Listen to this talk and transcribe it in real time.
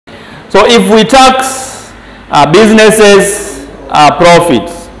So if we tax businesses'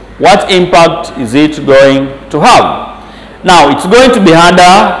 profits, what impact is it going to have? Now, it's going to be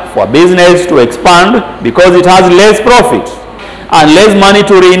harder for business to expand because it has less profit and less money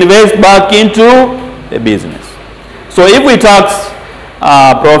to reinvest back into the business. So if we tax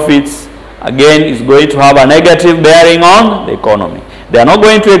profits, again, it's going to have a negative bearing on the economy. They are not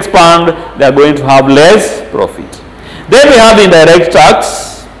going to expand, they are going to have less profit. Then we have indirect tax.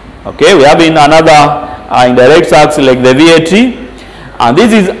 Okay, we have another indirect tax like the VAT, and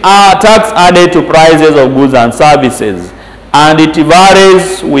this is a tax added to prices of goods and services, and it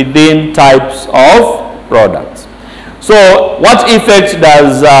varies within types of products. So what effect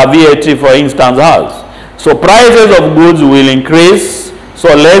does VAT, for instance, has? So prices of goods will increase,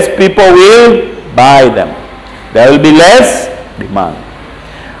 so less people will buy them. There will be less demand.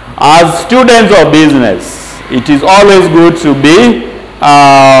 As students of business, it is always good to be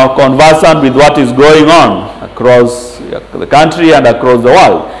conversant with what is going on across the country and across the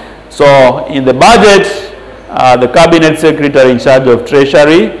world. So in the budget, the Cabinet Secretary in charge of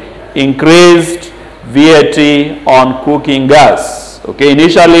Treasury increased VAT on cooking gas. Okay,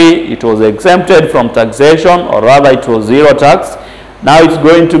 initially it was exempted from taxation, or rather it was zero tax. Now it's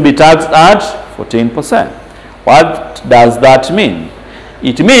going to be taxed at 14%. What does that mean?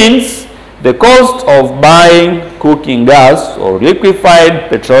 It means the cost of buying cooking gas or liquefied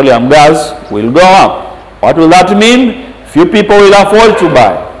petroleum gas will go up. What will that mean? Few people will afford to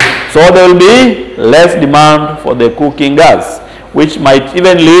buy. So there will be less demand for the cooking gas, which might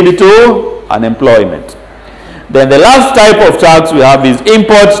even lead to unemployment. Then the last type of tax we have is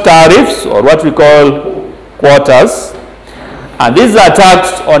import tariffs, or what we call quotas. And these are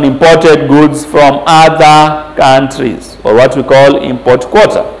taxed on imported goods from other countries, or what we call import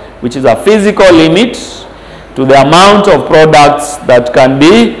quota, which is a physical limit to the amount of products that can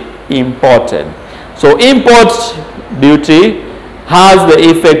be imported. So import duty has the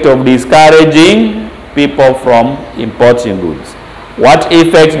effect of discouraging people from importing goods. What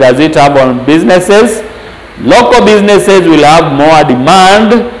effect does it have on businesses? Local businesses will have more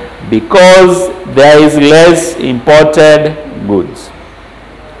demand because there is less imported goods.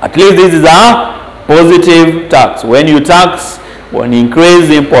 At least this is a positive tax. When you tax, when you increase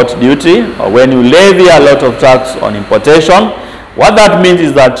import duty, or when you levy a lot of tax on importation, what that means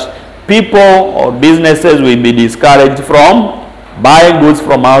is that people or businesses will be discouraged from buying goods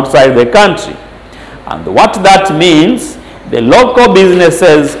from outside the country. And what that means, the local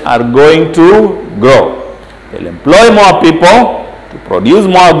businesses are going to grow. They'll employ more people to produce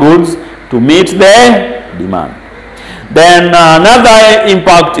more goods to meet the demand. Then another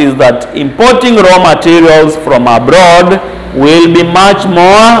impact is that importing raw materials from abroad will be much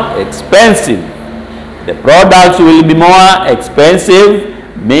more expensive. The products will be more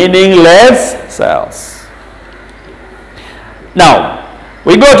expensive, meaning less sales. Now,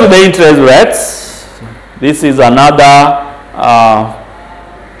 we go to the interest rates. This is another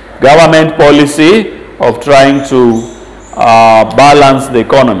government policy of trying to balance the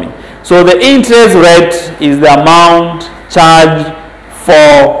economy. So the interest rate is the amount charged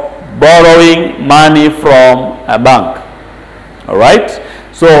for borrowing money from a bank. All right?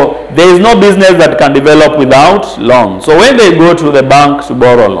 So there is no business that can develop without loans. So when they go to the bank to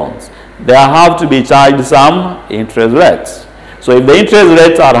borrow loans, they have to be charged some interest rates. So if the interest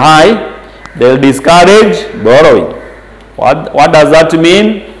rates are high, they'll discourage borrowing. What does that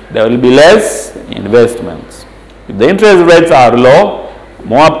mean? There will be less investments. If the interest rates are low,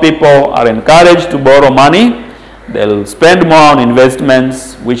 more people are encouraged to borrow money. They'll spend more on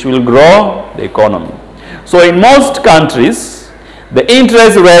investments, which will grow the economy. So in most countries, the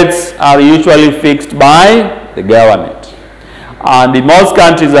interest rates are usually fixed by the government. And in most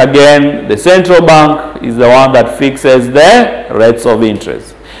countries, again, the central bank is the one that fixes the rates of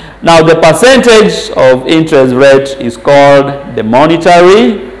interest. Now, the percentage of interest rate is called the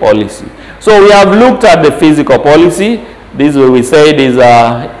monetary policy. So we have looked at the physical policy. This, we said, is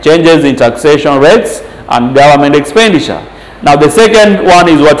changes in taxation rates and government expenditure. Now, the second one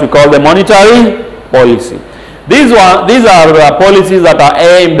is what we call the monetary policy. These are policies that are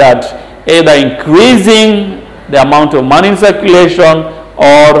aimed at either increasing the amount of money in circulation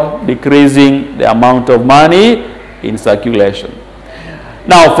or decreasing the amount of money in circulation.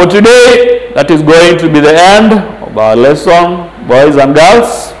 Now, for today, that is going to be the end of our lesson, boys and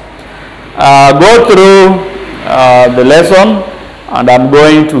girls. Go through the lesson, and I'm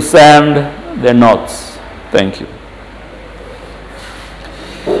going to send the notes. Thank you.